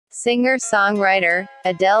Singer-songwriter,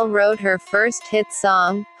 Adele wrote her first hit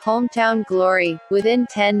song, Hometown Glory, within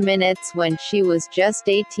 10 minutes when she was just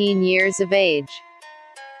 18 years of age.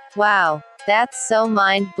 Wow, that's so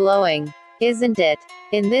mind-blowing, isn't it?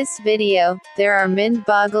 In this video, there are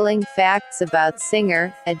mind-boggling facts about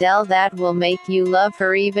singer Adele that will make you love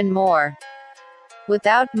her even more.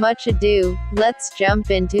 Without much ado, let's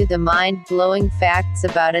jump into the mind-blowing facts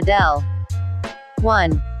about Adele.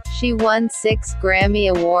 1. She won 6 Grammy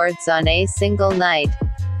Awards on a single night.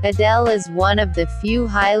 Adele is one of the few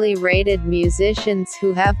highly rated musicians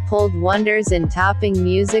who have pulled wonders in topping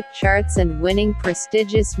music charts and winning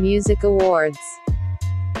prestigious music awards.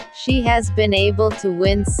 She has been able to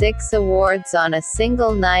win 6 awards on a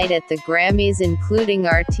single night at the Grammys, including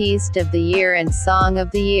Artiste of the Year and Song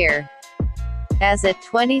of the Year. As of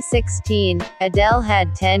 2016, Adele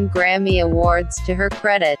had 10 Grammy Awards to her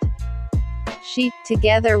credit. She,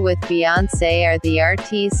 together with Beyoncé, are the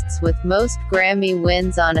artists with most Grammy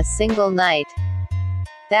wins on a single night.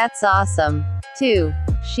 That's awesome. 2.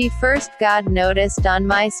 She first got noticed on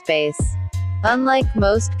MySpace. Unlike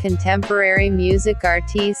most contemporary music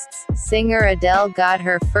artists, singer Adele got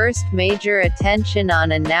her first major attention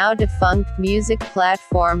on a now-defunct music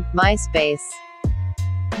platform, MySpace.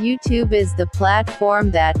 YouTube is the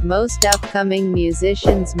platform that most upcoming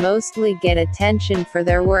musicians mostly get attention for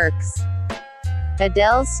their works.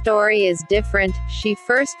 Adele's story is different. She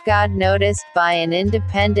first got noticed by an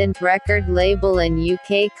independent record label in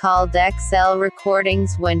UK called XL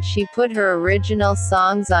Recordings when she put her original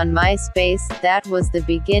songs on MySpace. That was the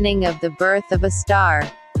beginning of the birth of a star.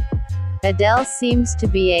 Adele seems to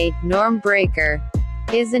be a norm breaker,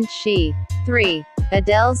 isn't she? 3.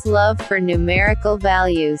 Adele's love for numerical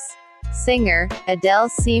values. Singer Adele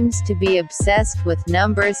seems to be obsessed with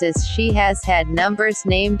numbers, as she has had numbers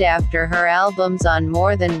named after her albums on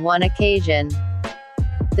more than one occasion.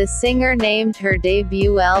 The singer named her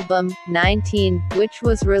debut album, 19, which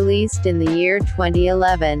was released in the year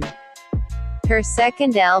 2011. Her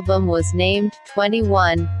second album was named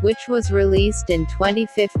 21, which was released in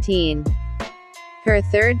 2015. Her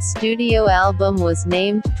third studio album was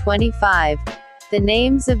named 25. The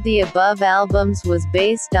names of the above albums was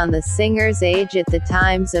based on the singer's age at the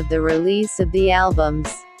times of the release of the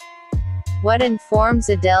albums. What informs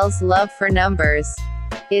Adele's love for numbers?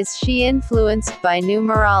 Is she influenced by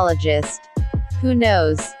numerologists? Who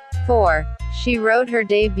knows? 4. She wrote her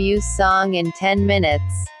debut song in 10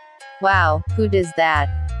 minutes. Wow, who does that?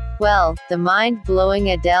 Well, the mind-blowing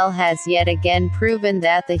Adele has yet again proven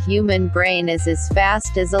that the human brain is as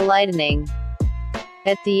fast as a lightning.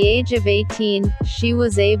 At the age of 18, she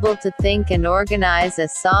was able to think and organize a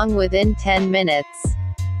song within 10 minutes.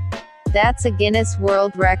 That's a Guinness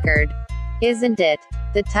World Record, isn't it?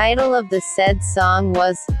 The title of the said song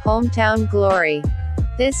was Hometown Glory.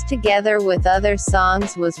 This, together with other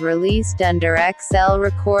songs, was released under XL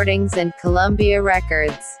Recordings and Columbia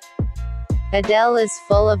Records. Adele is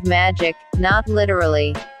full of magic, not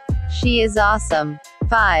literally. She is awesome.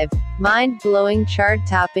 5. Mind-blowing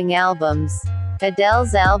chart-topping albums.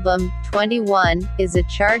 Adele's album, 21, is a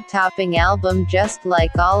chart-topping album just like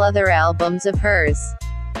all other albums of hers.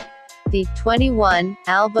 The 21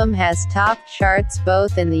 album has topped charts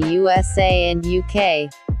both in the USA and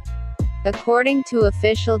UK. According to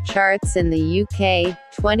official charts in the UK,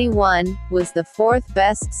 21 was the 4th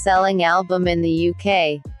best-selling album in the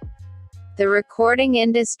UK. The Recording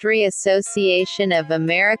Industry Association of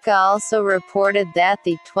America also reported that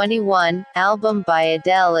the 21 album by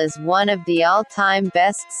Adele is one of the all-time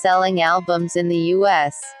best-selling albums in the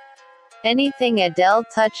US. Anything Adele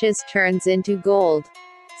touches turns into gold.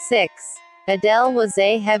 6. Adele was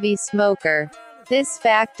a heavy smoker. This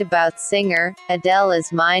fact about singer Adele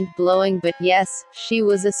is mind-blowing, but yes, she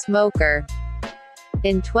was a smoker.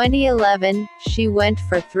 In 2011, she went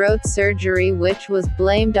for throat surgery, which was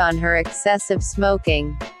blamed on her excessive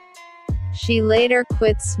smoking. She later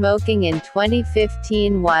quit smoking in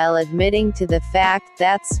 2015 while admitting to the fact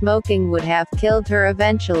that smoking would have killed her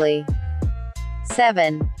eventually.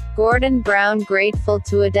 7. Gordon Brown grateful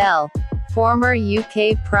to Adele. Former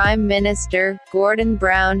UK Prime Minister, Gordon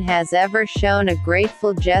Brown has ever shown a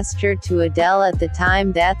grateful gesture to Adele at the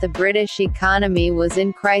time that the British economy was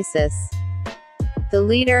in crisis. The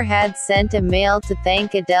leader had sent a mail to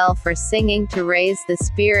thank Adele for singing to raise the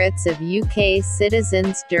spirits of UK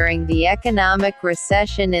citizens during the economic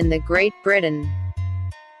recession in the Great Britain.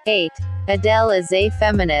 8. Adele is a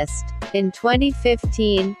feminist. In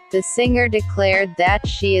 2015, the singer declared that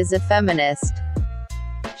she is a feminist.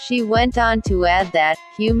 She went on to add that,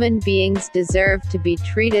 human beings deserve to be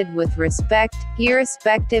treated with respect,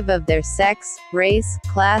 irrespective of their sex, race,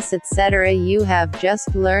 class etc. You have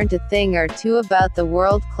just learned a thing or two about the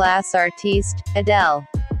world-class artiste, Adele.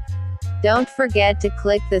 Don't forget to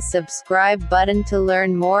click the subscribe button to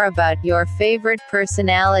learn more about your favorite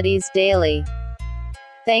personalities daily.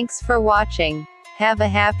 Thanks for watching. Have a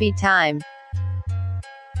happy time.